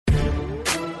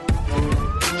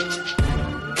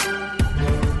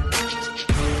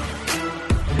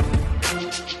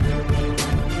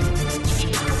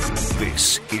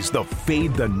the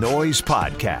Fade the Noise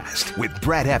podcast with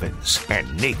Brad Evans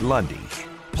and Nate Lundy.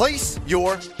 Place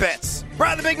your bets.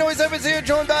 Brad the Big Noise Evans here,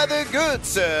 joined by the good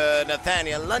sir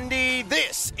Nathaniel Lundy.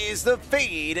 This is the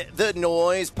Fade the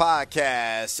Noise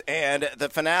podcast, and the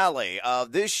finale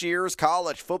of this year's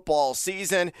college football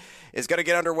season is going to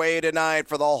get underway tonight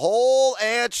for the whole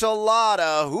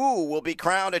enchilada. Who will be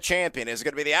crowned a champion? Is it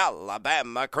going to be the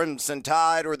Alabama Crimson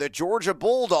Tide or the Georgia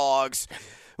Bulldogs,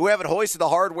 who haven't hoisted the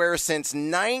hardware since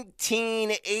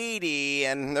 1980,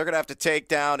 and they're going to have to take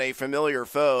down a familiar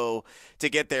foe to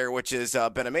get there, which has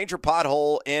been a major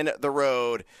pothole in the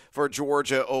road for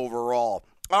Georgia overall.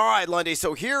 All right, Lundy,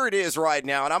 so here it is right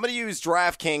now, and I'm going to use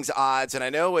DraftKings odds, and I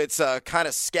know it's kind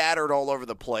of scattered all over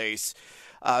the place.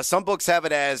 Some books have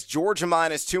it as Georgia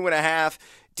minus 2.5.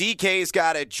 DK's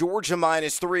got it Georgia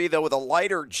minus 3, though, with a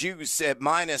lighter juice at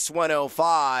minus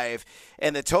 105.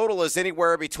 And the total is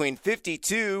anywhere between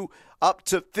 52 up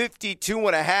to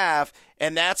 52.5,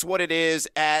 and that's what it is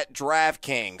at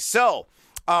DraftKings. So,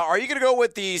 are you going to go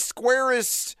with the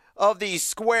squarest of the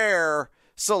square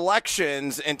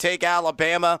selections and take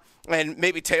Alabama and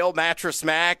maybe tail Mattress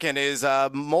Mac and his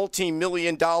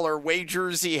multi-million-dollar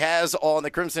wagers he has on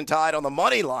the Crimson Tide on the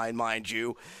money line, mind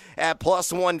you, at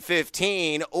plus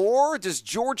 115? Or does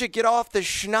Georgia get off the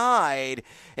schneid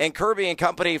and Kirby and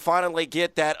company finally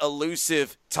get that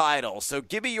elusive title? So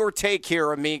give me your take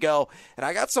here, amigo. And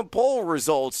I got some poll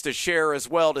results to share as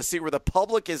well to see where the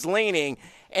public is leaning,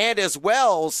 and as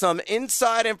well some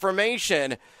inside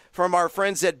information from our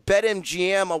friends at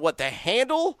BetMGM on what the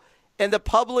handle and the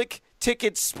public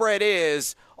ticket spread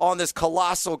is on this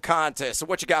colossal contest. So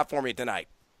what you got for me tonight?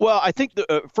 Well, I think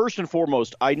first and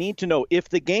foremost, I need to know, if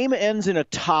the game ends in a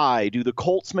tie, do the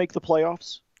Colts make the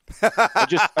playoffs?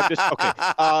 Okay.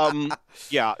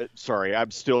 Yeah, sorry, I'm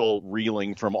still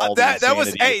reeling from all that. That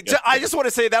was. Hey, I just want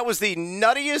to say that was the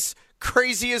nuttiest,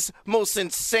 craziest, most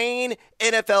insane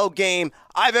NFL game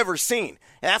I've ever seen.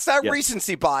 And that's not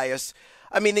recency bias.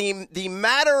 I mean, the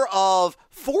matter of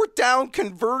fourth down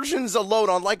conversions alone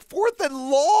on like fourth and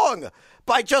long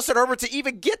by Justin Herbert to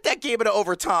even get that game into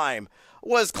overtime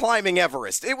was climbing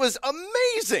Everest. It was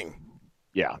amazing.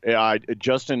 Yeah,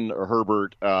 Justin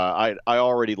Herbert, I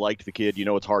already liked the kid. You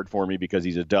know, it's hard for me because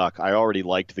he's a Duck. I already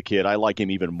liked the kid. I like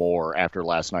him even more after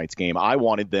last night's game. I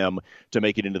wanted them to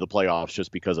make it into the playoffs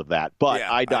just because of that. But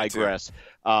I digress.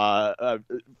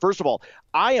 First of all,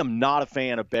 I am not a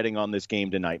fan of betting on this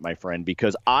game tonight, my friend,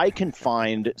 because I can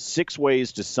find 6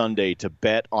 ways to Sunday to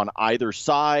bet on either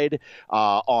side,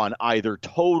 on either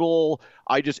total.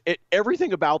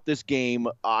 Everything about this game,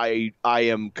 I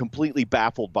am completely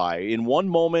baffled by. In one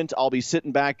moment, I'll be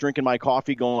sitting back drinking my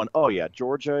coffee, going, "Oh yeah,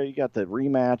 Georgia, you got the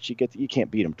rematch. You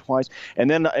can't beat them twice." And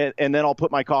then I'll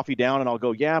put my coffee down and I'll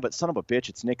go, "Yeah, but son of a bitch,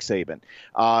 it's Nick Saban."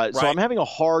 So I'm having a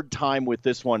hard time with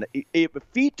this one.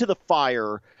 Feet to the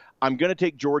fire, I'm going to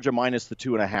take Georgia minus the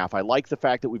 2.5. I like the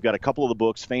fact that we've got a couple of the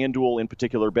books, FanDuel in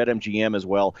particular, BetMGM as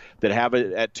well, that have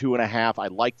it at 2.5. I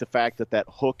like the fact that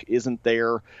hook isn't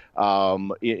there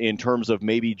in terms of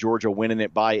maybe Georgia winning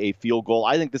it by a field goal.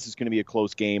 I think this is going to be a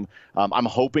close game. I'm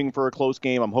hoping for a close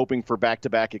game. I'm hoping for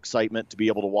back-to-back excitement to be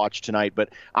able to watch tonight. But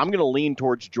I'm going to lean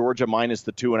towards Georgia minus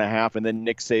the 2.5, and then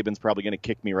Nick Saban's probably going to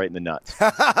kick me right in the nuts.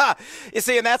 You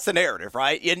see, and that's the narrative,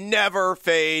 right? You never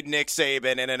fade Nick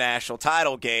Saban in a national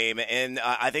title game. And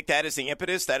I think that is the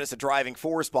impetus. That is the driving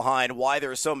force behind why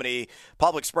there are so many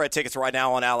public spread tickets right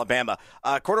now on Alabama.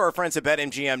 According to our friends at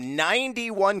BetMGM,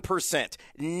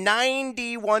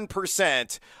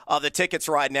 91% of the tickets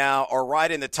right now are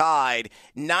right in the Tide.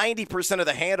 90% of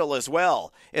the handle as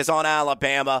well is on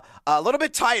Alabama. A little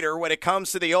bit tighter when it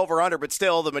comes to the over-under, but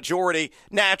still the majority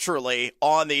naturally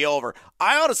on the over.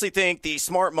 I honestly think the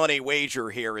smart money wager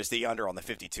here is the under on the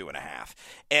 52.5.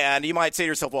 And you might say to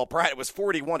yourself, well, Brad, it was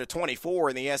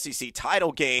 41-24 in the SEC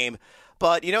title game.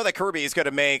 But you know that Kirby is going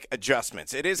to make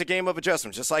adjustments. It is a game of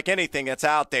adjustments, just like anything that's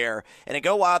out there. And to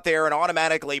go out there and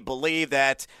automatically believe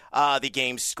that the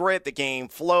game script, the game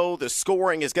flow, the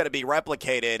scoring is going to be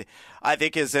replicated, I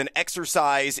think is an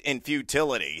exercise in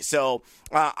futility. So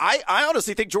I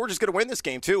honestly think Georgia's going to win this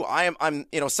game too. I'm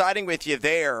siding with you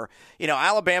there. You know,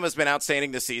 Alabama's been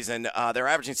outstanding this season. They're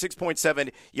averaging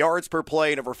 6.7 yards per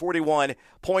play and over 41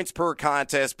 points per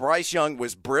contest. Bryce Young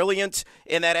was brilliant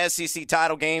in that SEC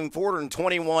title game.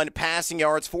 421 passing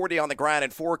yards, 40 on the ground,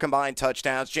 and 4 combined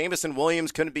touchdowns. Jamison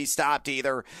Williams couldn't be stopped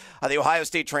either. The Ohio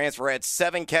State transfer had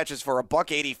 7 catches for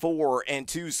 $184 and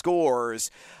 2 scores.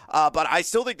 But I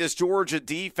still think this Georgia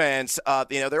defense,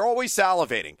 they're always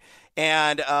salivating.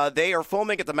 And they are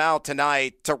foaming at the mouth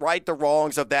tonight to right the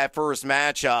wrongs of that first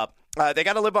matchup. They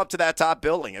got to live up to that top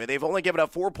billing. I mean, they've only given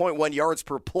up 4.1 yards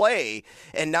per play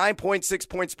and 9.6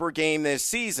 points per game this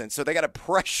season. So they got to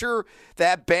pressure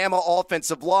that Bama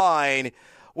offensive line,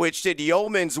 which did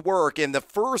yeoman's work in the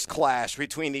first clash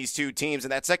between these two teams,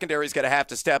 and that secondary is going to have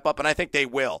to step up, and I think they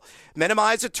will.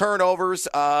 Minimize the turnovers.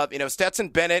 Stetson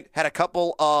Bennett had a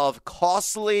couple of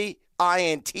costly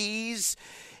INTs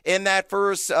in that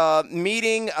first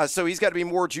meeting, so he's got to be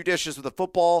more judicious with the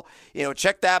football.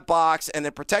 Check that box and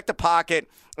then protect the pocket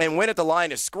and win at the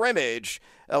line of scrimmage.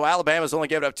 Alabama's only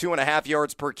given up 2.5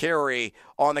 yards per carry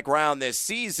on the ground this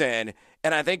season,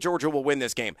 and I think Georgia will win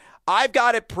this game. I've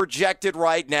got it projected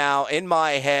right now in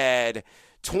my head,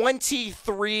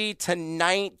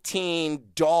 23-19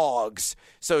 dogs.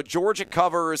 So Georgia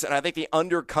covers, and I think the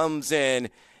under comes in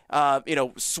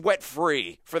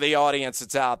sweat-free for the audience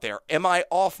that's out there. Am I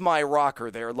off my rocker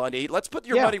there, Lundy? Let's put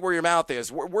your money where your mouth is.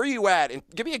 Where are you at? And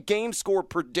give me a game score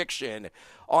prediction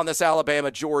on this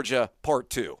Alabama-Georgia Part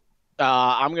 2.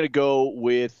 I'm going to go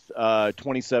with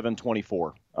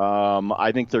 27-24.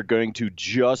 I think they're going to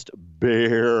just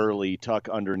barely tuck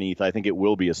underneath. I think it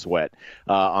will be a sweat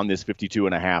on this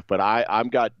 52.5. But I've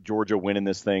got Georgia winning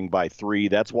this thing by 3.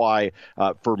 That's why,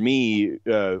 for me,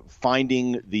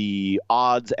 finding the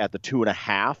odds at the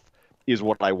 2.5 is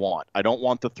what I want. I don't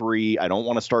want the 3. I don't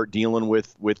want to start dealing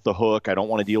with the hook. I don't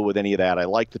want to deal with any of that. I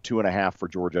like the 2.5 for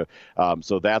Georgia.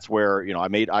 So that's where, I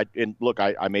made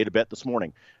a bet this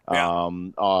morning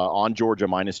on Georgia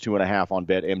minus 2.5 on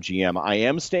BetMGM. I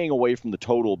am staying away from the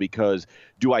total because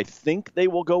do I think they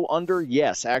will go under?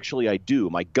 Yes, actually I do.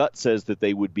 My gut says that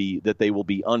they will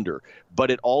be under,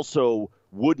 but it also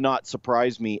would not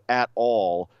surprise me at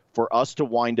all for us to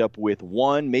wind up with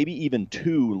 1, maybe even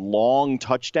 2 long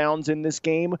touchdowns in this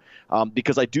game,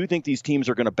 because I do think these teams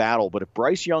are going to battle. But if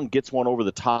Bryce Young gets one over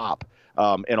the top,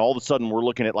 and all of a sudden we're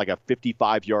looking at like a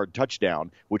 55-yard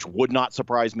touchdown, which would not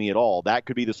surprise me at all, that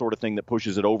could be the sort of thing that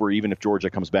pushes it over, even if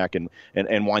Georgia comes back and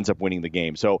winds up winning the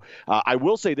game. So I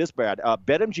will say this, Brad.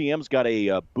 BetMGM's got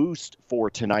a boost for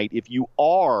tonight. If you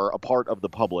are a part of the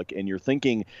public and you're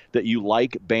thinking that you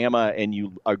like Bama and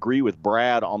you agree with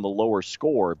Brad on the lower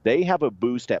score, they have a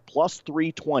boost at plus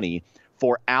 320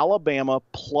 for Alabama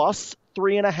plus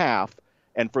 3.5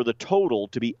 and for the total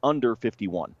to be under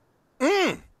 51.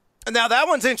 Now, that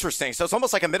one's interesting. So it's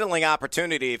almost like a middling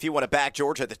opportunity if you want to back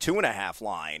Georgia at the 2.5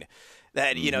 line.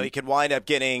 That, you could wind up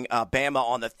getting Bama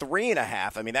on the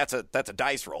 3.5. I mean, that's a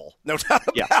dice roll. No doubt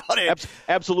about it.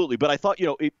 Absolutely. But I thought,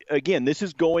 again, this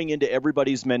is going into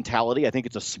everybody's mentality. I think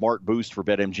it's a smart boost for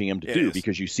BetMGM to do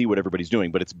because you see what everybody's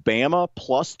doing. But it's Bama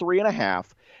plus 3.5.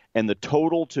 And the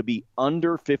total to be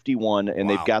under 51, and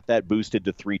they've got that boosted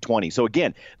to 320. So,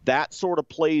 again, that sort of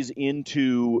plays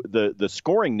into the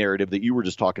scoring narrative that you were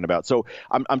just talking about. So,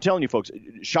 I'm telling you, folks,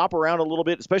 shop around a little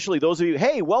bit, especially those of you,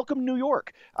 hey, welcome New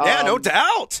York. Yeah, no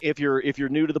doubt. If you're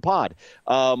new to the pod.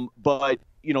 But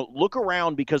look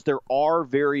around because there are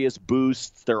various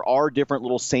boosts. There are different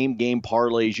little same-game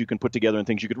parlays you can put together and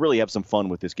things. You could really have some fun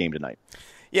with this game tonight.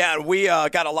 Yeah, we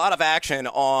got a lot of action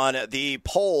on the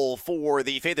poll for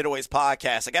the Fade the Noise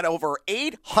podcast. I got over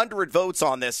 800 votes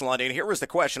on this, London. Here was the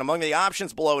question. Among the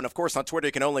options below, and of course on Twitter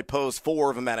you can only post 4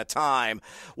 of them at a time,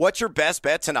 what's your best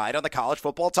bet tonight on the college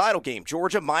football title game?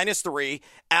 Georgia minus 3,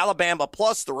 Alabama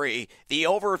plus 3, the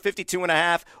over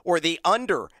 52.5, or the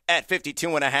under at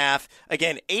 52.5.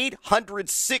 Again,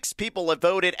 806 people have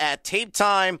voted at tape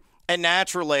time. And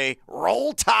naturally,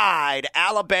 Roll Tide,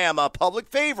 Alabama, public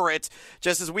favorite,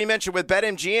 just as we mentioned with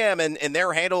BetMGM and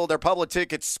their handle, their public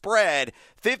ticket spread,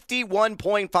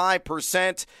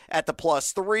 51.5% at the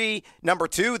plus 3. Number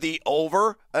 2, the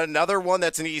over, another one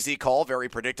that's an easy call, very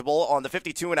predictable, on the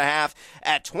 52.5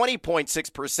 at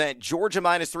 20.6%. Georgia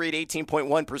minus 3 at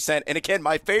 18.1%. And again,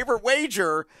 my favorite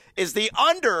wager is the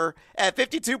under at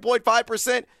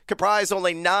 52.5%, comprised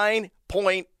only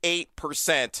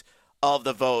 9.8% of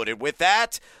the vote. And with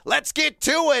that, let's get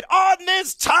to it on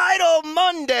this Title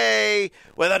Monday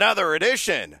with another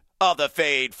edition of the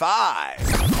Fade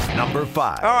 5. Number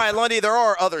 5. All right, Lundy, there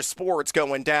are other sports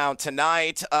going down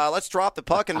tonight. Let's drop the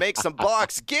puck and make some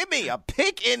bucks. Give me a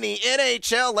pick in the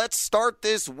NHL. Let's start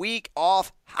this week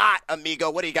off hot, amigo.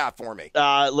 What do you got for me?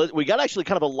 We got actually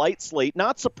kind of a light slate.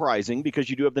 Not surprising because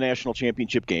you do have the national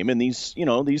championship game, and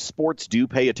these sports do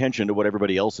pay attention to what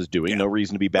everybody else is doing. Yeah. No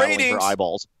reason to be battling for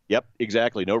eyeballs. Yep,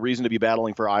 exactly. No reason to be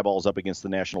battling for eyeballs up against the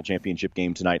national championship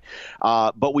game tonight.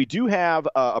 But we do have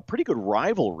a pretty good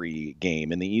rivalry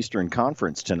game in the Eastern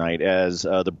Conference tonight as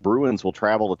the Bruins will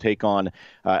travel to take on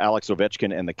Alex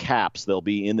Ovechkin and the Caps. They'll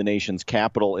be in the nation's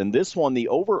capital. And this one, the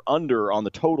over-under on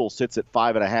the total sits at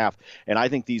 5.5, and I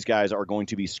think think these guys are going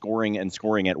to be scoring and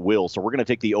scoring at will. So we're going to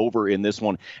take the over in this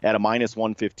one at a minus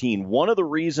 115. One of the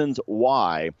reasons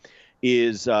why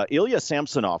is Ilya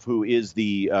Samsonov, who is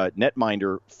the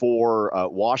netminder for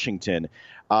Washington.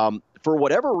 For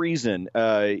whatever reason,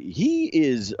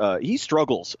 he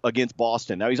struggles against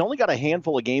Boston. Now, he's only got a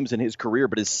handful of games in his career,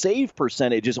 but his save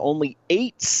percentage is only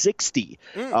 .860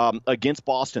 against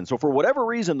Boston. So for whatever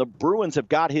reason, the Bruins have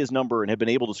got his number and have been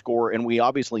able to score, and we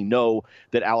obviously know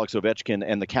that Alex Ovechkin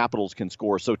and the Capitals can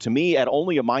score. So to me, at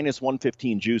only a minus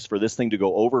 115 juice for this thing to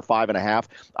go over 5.5,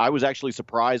 I was actually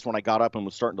surprised when I got up and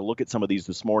was starting to look at some of these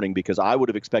this morning, because I would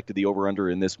have expected the over-under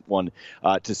in this one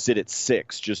to sit at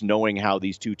 6, just knowing how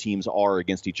these two teams are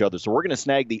against each other. So we're going to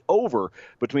snag the over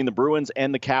between the Bruins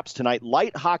and the Caps tonight.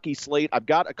 Light hockey slate. I've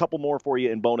got a couple more for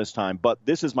you in bonus time, but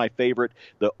this is my favorite,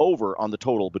 the over on the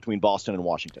total between Boston and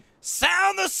Washington.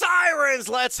 Sound the sirens.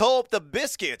 Let's hope the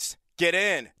Biscuits get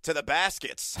in to the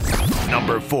baskets.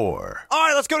 Number 4. All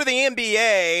right, let's go to the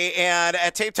NBA. And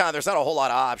at tape time, there's not a whole lot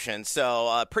of options.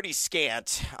 So pretty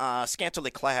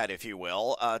scantily clad, if you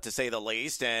will, to say the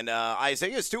least. And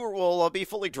Isaiah Stewart will be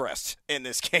fully dressed in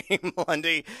this game,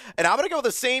 Lundy. And I'm going to go with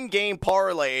the same game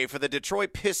parlay for the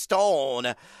Detroit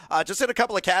Pistons. Just in a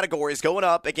couple of categories, going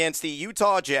up against the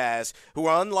Utah Jazz, who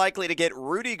are unlikely to get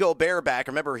Rudy Gobert back.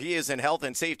 Remember, he is in health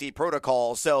and safety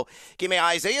protocol. So give me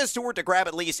Isaiah Stewart to grab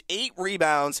at least 8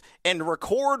 rebounds and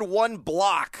record 1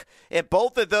 block. If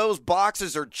both of those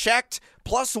boxes are checked,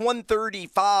 plus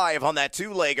 135 on that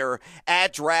 2-legger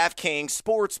at DraftKings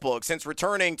Sportsbook. Since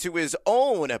returning to his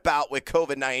own bout with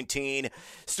COVID-19,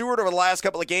 Stewart over the last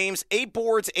couple of games, 8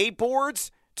 boards,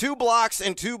 2 blocks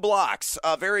and 2 blocks.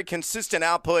 A very consistent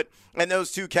output in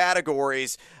those 2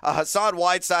 categories. Hassan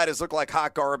Whiteside has looked like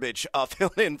hot garbage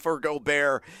filling in for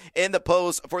Gobert in the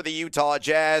post for the Utah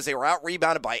Jazz. They were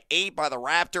out-rebounded by 8 by the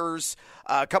Raptors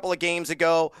a couple of games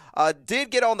ago.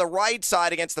 Did get on the right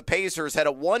side against the Pacers, had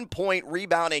a 1-point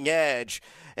rebounding edge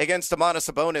against Domantas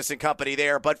Sabonis and company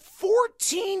there, but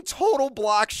 14 total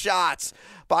block shots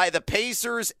by the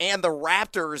Pacers and the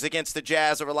Raptors against the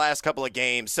Jazz over the last couple of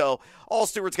games. So all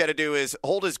Stewart's got to do is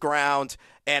hold his ground,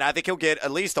 and I think he'll get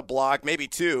at least a block, maybe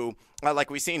 2,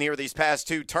 like we've seen here these past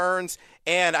 2 turns,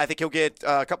 and I think he'll get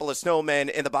a couple of snowmen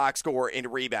in the box score in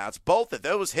rebounds. Both of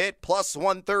those hit plus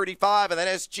 135, and then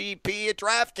SGP at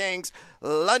DraftKings.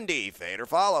 Lundy, fade or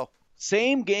follow.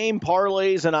 Same game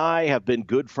parlays and I have been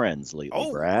good friends lately,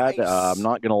 Brad. Nice. I'm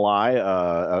not going to lie,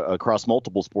 across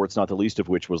multiple sports, not the least of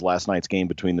which was last night's game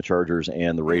between the Chargers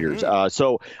and the Raiders.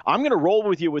 So I'm going to roll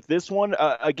with you with this one.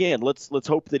 Again, let's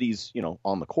hope that he's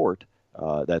on the court.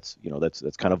 That's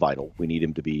kind of vital. We need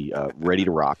him to be ready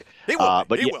to rock. He will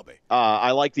be.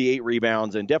 I like the 8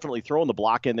 rebounds and definitely throwing the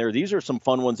block in there. These are some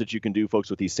fun ones that you can do,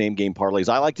 folks, with these same game parlays.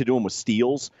 I like to do them with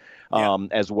steals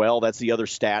as well. That's the other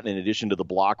stat in addition to the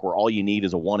block, where all you need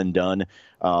is a one and done.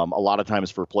 A lot of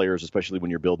times for players, especially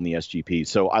when you're building the SGP.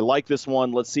 So I like this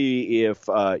one. Let's see if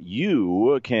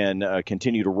you can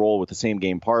continue to roll with the same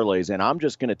game parlays. And I'm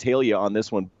just going to tail you on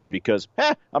this one because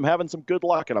I'm having some good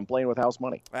luck and I'm playing with house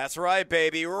money. That's right,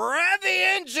 baby. Rev the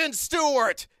engine,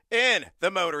 Stewart, in the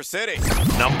Motor City.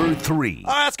 Number 3.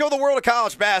 All right, let's go to the world of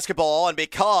college basketball. And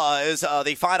because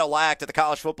the final act of the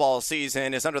college football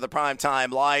season is under the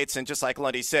primetime lights, and just like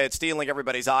Lundy said, stealing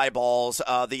everybody's eyeballs,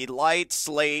 the light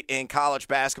slate in college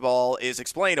basketball is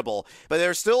explainable. But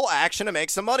there's still action to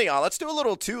make some money on. Let's do a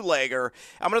little 2-legger.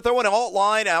 I'm going to throw in an alt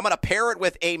line, and I'm going to pair it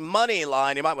with a money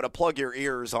line. You might want to plug your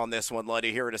ears on this one,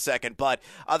 Lundy, here in a second. But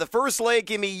the first leg,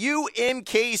 give me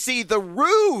UMKC, the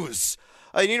Roos.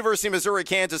 University of Missouri,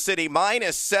 Kansas City,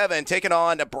 -7, taking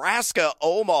on Nebraska,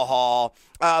 Omaha.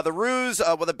 The Roos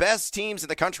were the best teams in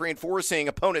the country in forcing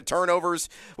opponent turnovers,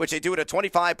 which they do at a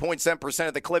 25.7%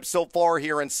 of the clip so far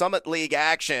here in Summit League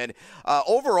action.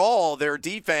 Overall, their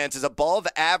defense is above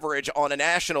average on a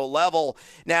national level.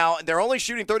 Now, they're only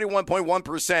shooting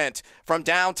 31.1% from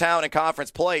downtown in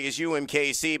conference play is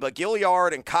UMKC, but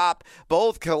Gilliard and Kopp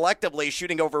both collectively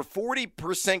shooting over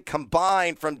 40%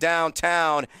 combined from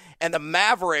downtown. And the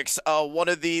Mavericks, one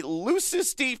of the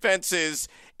loosest defenses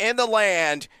in the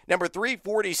land, number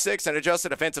 346 in adjusted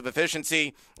defensive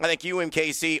efficiency. I think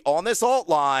UMKC on this alt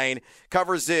line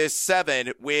covers this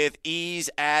 7 with ease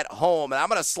at home. And I'm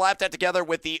going to slap that together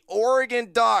with the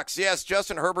Oregon Ducks. Yes,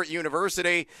 Justin Herbert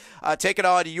University taking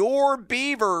on your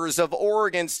Beavers of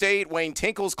Oregon State, Wayne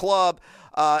Tinkle's club.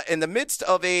 In the midst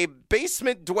of a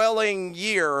basement-dwelling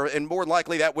year, and more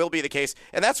likely that will be the case,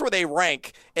 and that's where they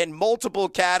rank in multiple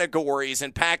categories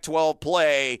in Pac-12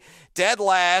 play. dead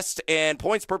last in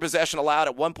points per possession allowed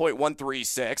at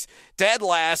 1.136, dead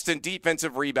last in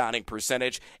defensive rebounding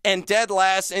percentage, and dead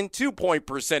last in 2-point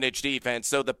percentage defense.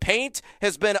 So the paint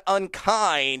has been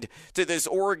unkind to this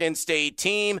Oregon State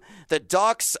team. The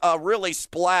Ducks really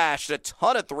splashed a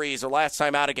ton of threes their last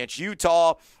time out against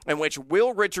Utah, in which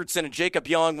Will Richardson and Jacob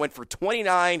Young went for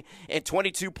 29 and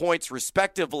 22 points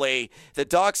respectively. The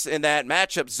Ducks in that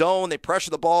matchup zone, they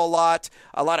pressure the ball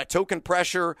a lot of token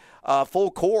pressure,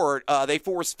 full court. They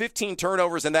forced 15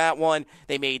 turnovers in that one.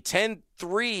 They made 10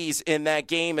 threes in that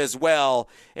game as well.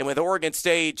 And with Oregon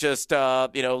State just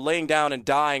laying down and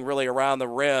dying really around the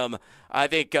rim, I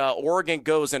think Oregon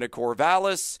goes into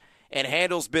Corvallis and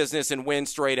handles business and wins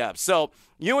straight up. So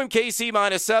UMKC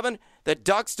 -7, the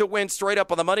Ducks to win straight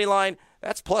up on the money line.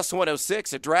 That's plus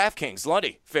 106 at DraftKings.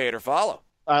 Lundy, fade or follow?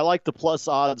 I like the plus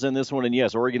odds in this one, and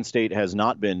yes, Oregon State has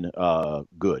not been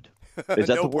good. Is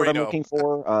that No the word I'm bueno. looking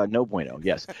for? No bueno,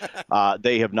 yes.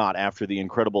 They have not, after the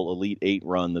incredible Elite Eight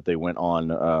run that they went on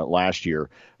last year,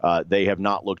 they have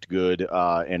not looked good,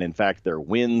 and in fact, their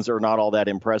wins are not all that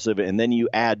impressive, and then you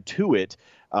add to it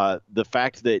the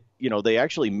fact that, they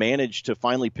actually managed to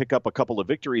finally pick up a couple of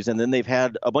victories, and then they've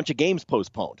had a bunch of games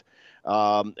postponed.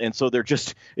 And so they're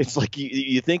just, it's like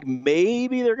you think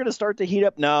maybe they're going to start to heat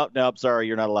up. No, sorry,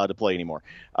 you're not allowed to play anymore,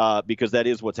 because that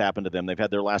is what's happened to them. They've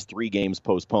had their last 3 games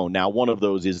postponed. Now, one of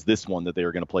those is this one that they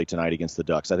are going to play tonight against the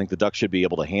Ducks. I think the Ducks should be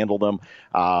able to handle them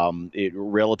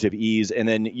relative ease. And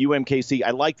then UMKC, I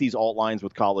like these alt lines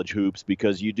with college hoops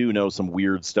because you do know some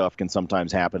weird stuff can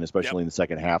sometimes happen, especially in the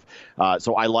second half.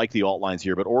 So I like the alt lines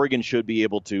here, but Oregon should be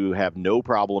able to have no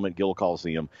problem at Gill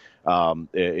Coliseum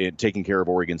in taking care of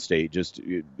Oregon State. Just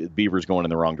Beavers going in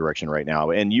the wrong direction right now.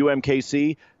 And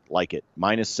UMKC, like it.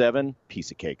 -7,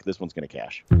 piece of cake. This one's going to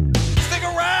cash. Stick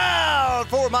around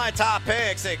for my top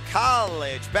picks at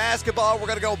college basketball. We're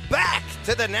going to go back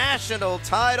to the national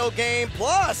title game.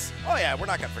 Plus, we're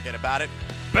not going to forget about it.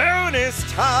 Bonus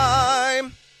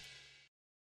time.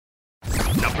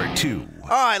 Number 2. All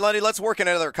right, Lundy, let's work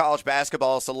another college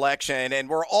basketball selection, and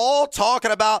we're all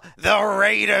talking about the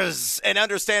Raiders, and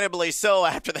understandably so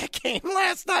after that game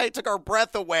last night. Took our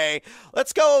breath away.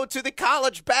 Let's go to the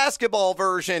college basketball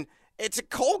version. It's a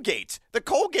Colgate, the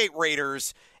Colgate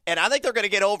Raiders, and I think they're going to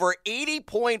get over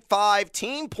 80.5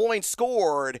 team points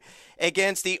scored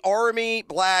against the Army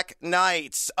Black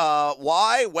Knights.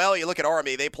 Why? Well, you look at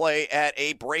Army. They play at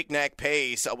a breakneck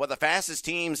pace, one of the fastest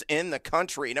teams in the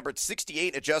country, number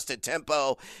 68 adjusted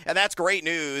tempo, and that's great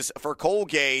news for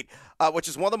Colgate, which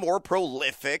is one of the more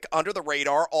prolific,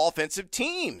 under-the-radar offensive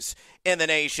teams in the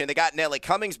nation. They got Nelly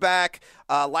Cummings back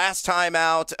last time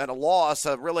out, and a loss,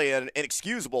 really an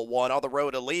inexcusable one on the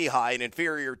road to Lehigh, an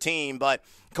inferior team, but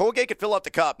Colgate could fill up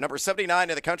the cup. Number 79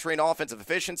 in the country in offensive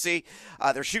efficiency.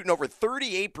 They're shooting over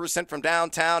 38% from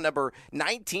downtown. Number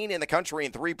 19 in the country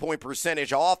in three-point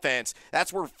percentage offense.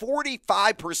 That's where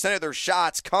 45% of their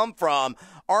shots come from.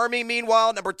 Army,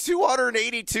 meanwhile, number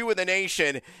 282 in the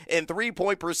nation in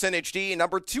three-point percentage D.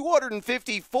 Number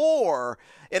 254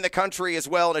 in the country as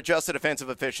well in adjusted offensive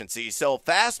efficiency. So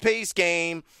fast-paced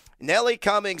game. Nelly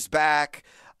Cummings back.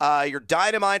 Your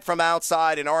dynamite from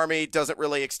outside, and Army doesn't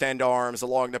really extend arms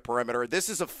along the perimeter. This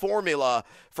is a formula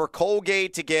for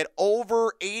Colgate to get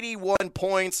over 81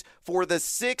 points for the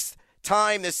 6th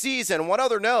time this season. One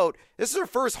other note, this is their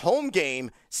first home game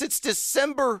since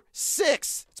December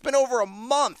 6th. It's been over a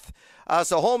month.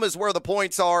 So home is where the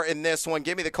points are in this one.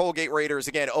 Give me the Colgate Raiders,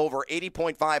 again, over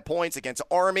 80.5 points against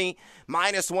Army.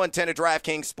 -110 at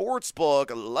DraftKings Sportsbook.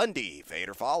 Lundy, fade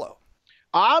or follow?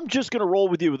 I'm just going to roll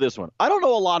with you with this one. I don't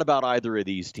know a lot about either of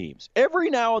these teams. Every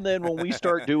now and then when we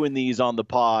start doing these on the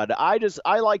pod,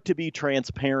 I like to be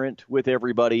transparent with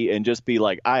everybody and just be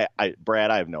like,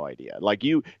 Brad, I have no idea. Like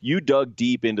you dug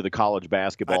deep into the college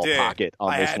basketball pocket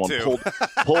on this one.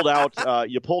 Pulled out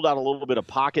a little bit of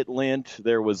pocket lint.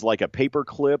 There was like a paper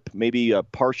clip, maybe a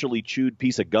partially chewed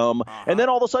piece of gum, and then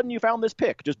all of a sudden you found this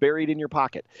pick just buried in your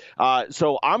pocket.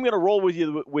 So I'm going to roll with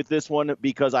you with this one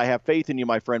because I have faith in you,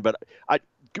 my friend. But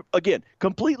again,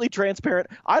 completely transparent.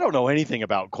 I don't know anything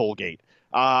about Colgate.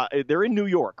 They're in New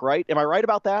York, right? Am I right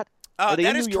about that? That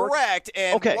is correct.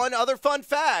 And one other fun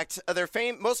fact, their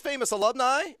most famous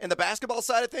alumni in the basketball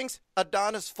side of things,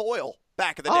 Adonis Foyle,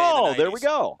 back in the day. Oh, there we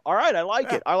go. All right, I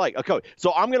like it. Okay,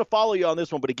 so I'm going to follow you on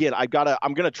this one, but again, I'm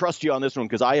going to trust you on this one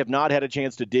because I have not had a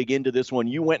chance to dig into this one.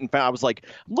 You went and found. I was like,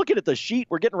 I'm looking at the sheet.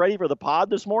 We're getting ready for the pod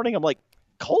this morning. I'm like,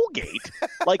 Colgate,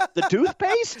 like the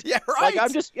toothpaste. Yeah, right.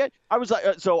 Like I was like,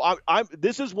 I'm.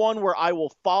 This is one where I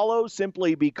will follow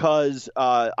simply because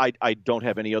I don't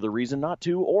have any other reason not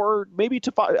to, or maybe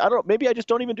I don't know. Maybe I just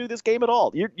don't even do this game at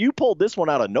all. You pulled this one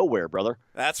out of nowhere, brother.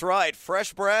 That's right.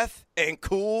 Fresh breath and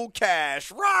cool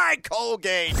cash. Right,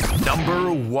 Colgate.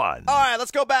 Number 1. All right,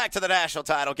 let's go back to the national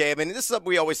title game. And this is something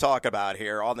we always talk about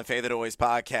here on the Faith and Noise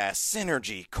podcast.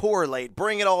 Synergy, correlate,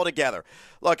 bring it all together.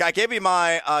 Look, I gave you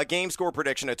my game score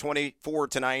prediction at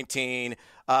 24-19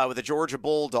 with the Georgia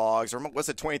Bulldogs, or was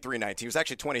it 23-19? It was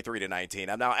actually 23-19.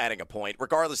 I'm now adding a point.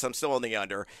 Regardless, I'm still in the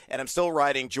under, and I'm still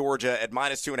riding Georgia at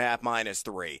 -2.5,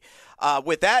 -3.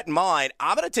 With that in mind,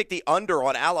 I'm going to take the under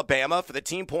on Alabama for the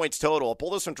team points total. I'll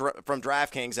pull this from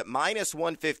DraftKings at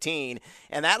 -115,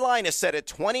 and that line is set at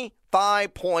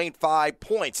 25.5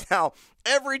 points. Now,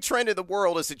 every trend in the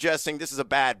world is suggesting this is a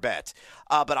bad bet.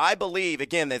 But I believe,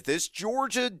 again, that this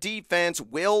Georgia defense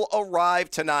will arrive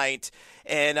tonight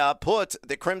and put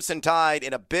the Crimson Tide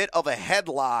in a bit of a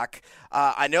headlock.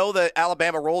 I know that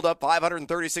Alabama rolled up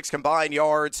 536 combined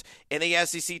yards in the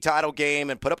SEC title game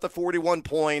and put up the 41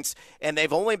 points, and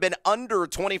they've only been under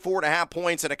 24.5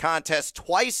 points in a contest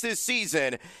twice this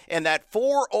season in that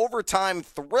 4-overtime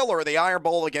thriller, the Iron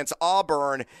Bowl against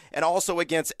Auburn, and also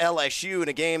against LSU in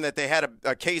a game that they had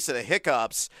a case of the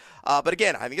hiccups. But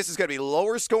again, I think this is going to be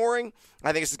lower scoring.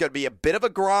 I think this is going to be a bit of a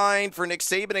grind for Nick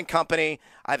Saban and company.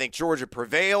 I think Georgia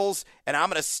prevails, and I'm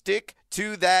going to stick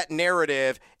to that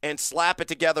narrative and slap it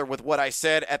together with what I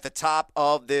said at the top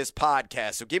of this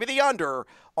podcast. So give me the under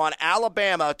on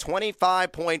Alabama,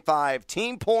 25.5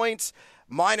 team points,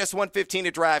 -115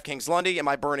 at DraftKings. Lundy, am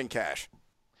I burning cash?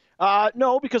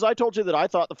 No, because I told you that I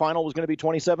thought the final was going to be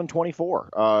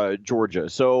 27-24, Georgia.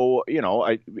 So,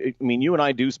 I mean, you and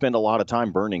I do spend a lot of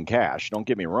time burning cash. Don't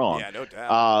get me wrong. Yeah, no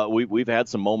doubt. We've had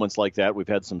some moments like that. We've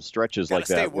had some stretches like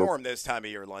that. Stay warm this time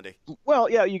of year, Lundy. Well,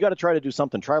 yeah, you got to try to do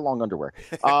something. Try long underwear.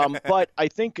 But I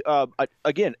think,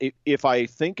 again, if I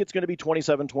think it's going to be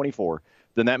 27-24,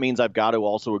 then that means I've got to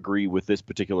also agree with this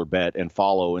particular bet and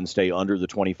follow and stay under the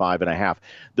 25.5.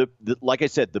 Like I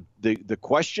said, the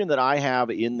question that I have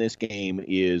in this game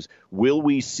is, will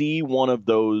we see one of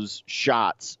those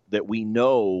shots that we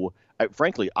know,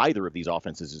 frankly, either of these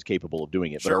offenses is capable of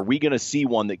doing it, Sure. but are we going to see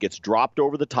one that gets dropped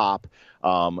over the top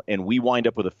and we wind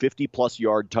up with a 50-plus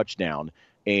yard touchdown?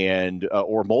 And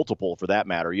or multiple for that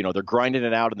matter. They're grinding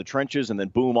it out in the trenches, and then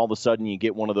boom, all of a sudden you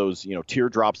get one of those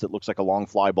teardrops that looks like a long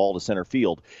fly ball to center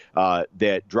field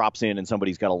that drops in, and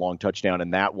somebody's got a long touchdown,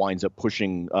 and that winds up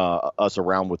pushing us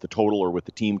around with the total or with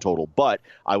the team total. But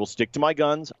I will stick to my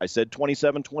guns. I said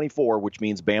 27-24, which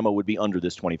means Bama would be under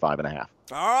this 25.5.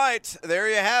 All right, there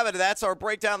you have it. That's our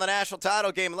breakdown of the national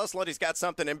title game. Unless Lundy's got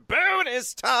something in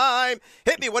bonus time.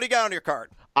 Hit me. What do you got on your card?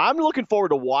 I'm looking forward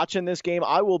to watching this game.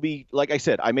 I will be, like I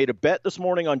said, I made a bet this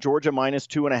morning on Georgia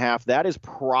 -2.5. That is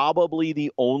probably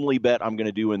the only bet I'm going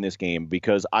to do in this game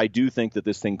because I do think that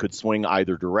this thing could swing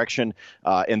either direction,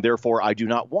 and therefore I do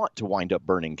not want to wind up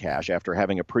burning cash after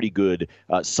having a pretty good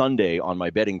Sunday on my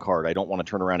betting card. I don't want to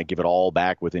turn around and give it all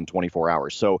back within 24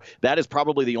 hours. So that is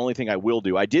probably the only thing I will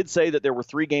do. I did say that there were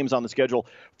 3 games on the schedule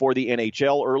for the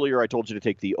NHL. Earlier I told you to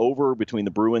take the over between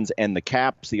the Bruins and the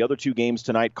Caps. The other 2 games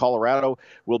tonight, Colorado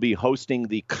will be hosting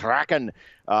the Kraken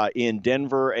in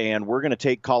Denver, and we're going to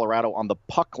take Colorado on the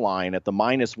puck line at the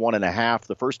 -1.5.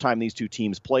 The first time these two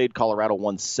teams played, Colorado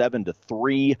won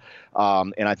 7-3,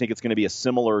 and I think it's going to be a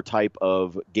similar type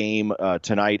of game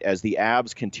tonight as the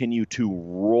Avs continue to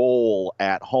roll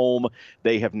at home.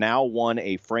 They have now won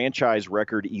a franchise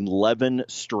record 11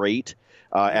 straight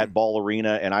at Ball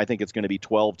Arena, and I think it's going to be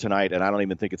 12 tonight, and I don't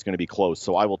even think it's going to be close.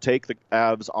 So I will take the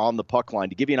Avs on the puck line.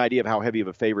 To give you an idea of how heavy of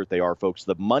a favorite they are, folks,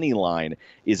 the money line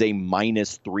is a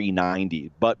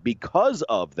 -390. But because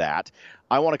of that,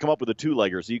 I want to come up with a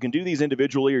 2-legger. So you can do these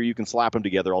individually or you can slap them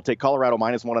together. I'll take Colorado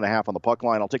 -1.5 on the puck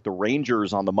line. I'll take the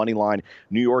Rangers on the money line.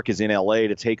 New York is in L.A.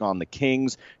 to take on the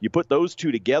Kings. You put those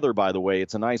two together, by the way,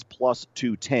 it's a nice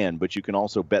 +210, but you can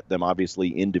also bet them, obviously,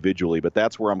 individually. But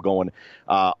that's where I'm going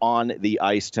on the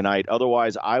ice tonight.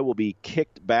 Otherwise, I will be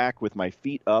kicked back with my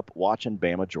feet up watching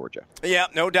Bama, Georgia. Yeah,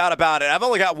 no doubt about it. I've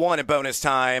only got one in bonus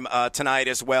time tonight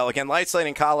as well. Again, light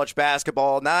slating college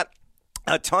basketball, not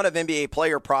a ton of NBA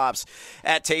player props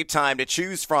at tape time to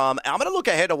choose from. I'm going to look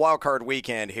ahead to Wild Card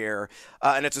Weekend here,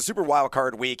 and it's a super Wild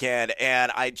Card Weekend,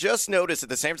 and I just noticed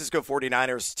that the San Francisco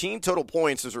 49ers team total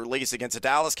points was released against the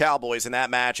Dallas Cowboys in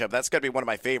that matchup. That's going to be one of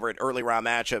my favorite early round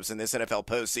matchups in this NFL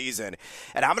postseason,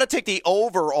 and I'm going to take the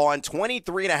over on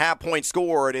 23.5 points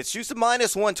scored. It's just a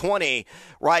 -120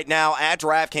 right now at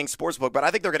DraftKings Sportsbook, but I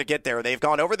think they're going to get there. They've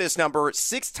gone over this number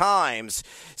 6 times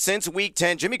since Week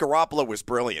 10. Jimmy Garoppolo was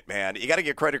brilliant, man. You got to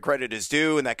give credit is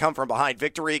due, and that come from behind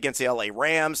victory against the LA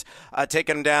Rams,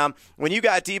 taking them down. When you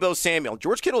got Deebo Samuel,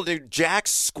 George Kittle did jack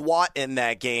squat in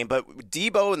that game, but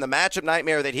Deebo and the matchup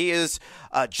nightmare that he is,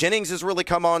 Jennings has really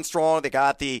come on strong. They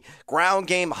got the ground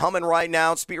game humming right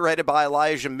now, spearheaded by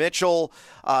Elijah Mitchell.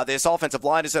 This offensive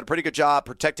line has done a pretty good job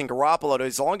protecting Garoppolo.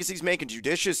 As long as he's making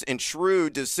judicious and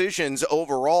shrewd decisions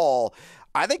overall,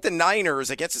 I think the Niners,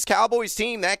 against this Cowboys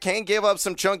team, that can give up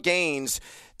some chunk gains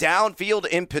downfield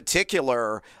in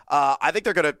particular. I think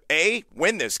they're going to, A,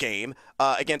 win this game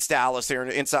against Dallas there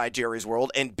inside Jerry's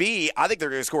World, and B, I think they're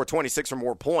going to score 26 or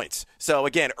more points. So,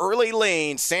 again, early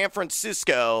lane, San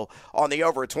Francisco on the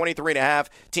over at 23.5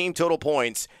 team total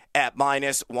points at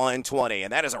 -120.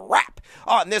 And that is a wrap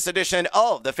on this edition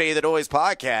of the Fade the Noise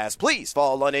podcast. Please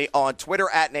follow Lundy on Twitter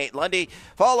at Nate Lundy.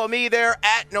 Follow me there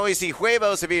at Noisy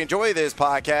Huevos. If you enjoy this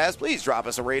podcast, please drop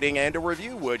us a rating and a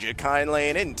review, would you kindly?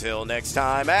 And until next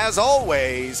time, as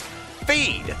always,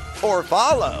 feed or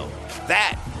follow.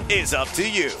 That is up to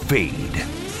you. Fade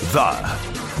the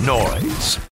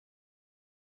Noise.